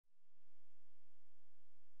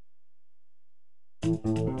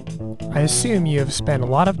I assume you have spent a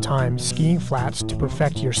lot of time skiing flats to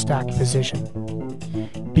perfect your stack position.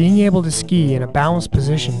 Being able to ski in a balanced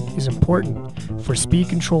position is important for speed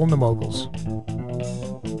control in the Moguls.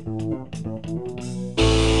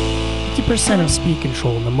 50% of speed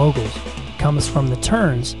control in the Moguls comes from the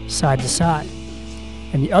turns side to side,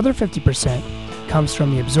 and the other 50% comes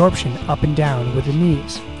from the absorption up and down with the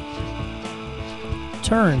knees.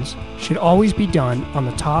 Turns should always be done on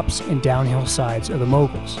the tops and downhill sides of the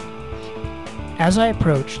Moguls. As I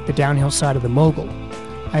approach the downhill side of the Mogul,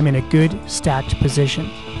 I'm in a good stacked position.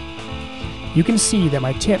 You can see that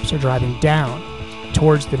my tips are driving down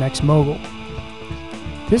towards the next Mogul.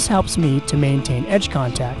 This helps me to maintain edge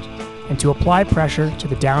contact and to apply pressure to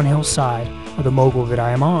the downhill side of the Mogul that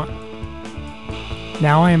I am on.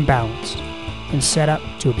 Now I am balanced and set up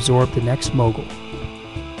to absorb the next Mogul.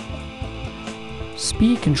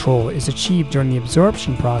 Speed control is achieved during the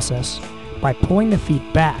absorption process by pulling the feet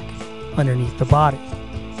back underneath the body.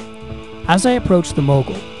 As I approach the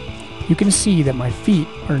Mogul, you can see that my feet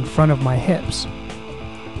are in front of my hips.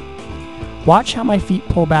 Watch how my feet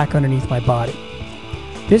pull back underneath my body.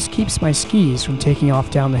 This keeps my skis from taking off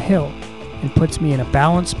down the hill and puts me in a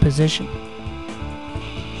balanced position.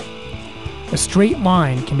 A straight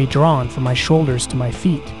line can be drawn from my shoulders to my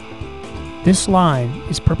feet. This line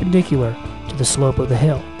is perpendicular to the slope of the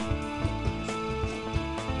hill.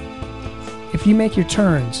 If you make your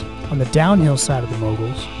turns on the downhill side of the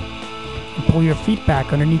Moguls and pull your feet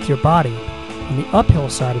back underneath your body on the uphill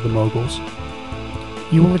side of the Moguls,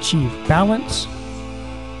 you will achieve balance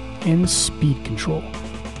and speed control.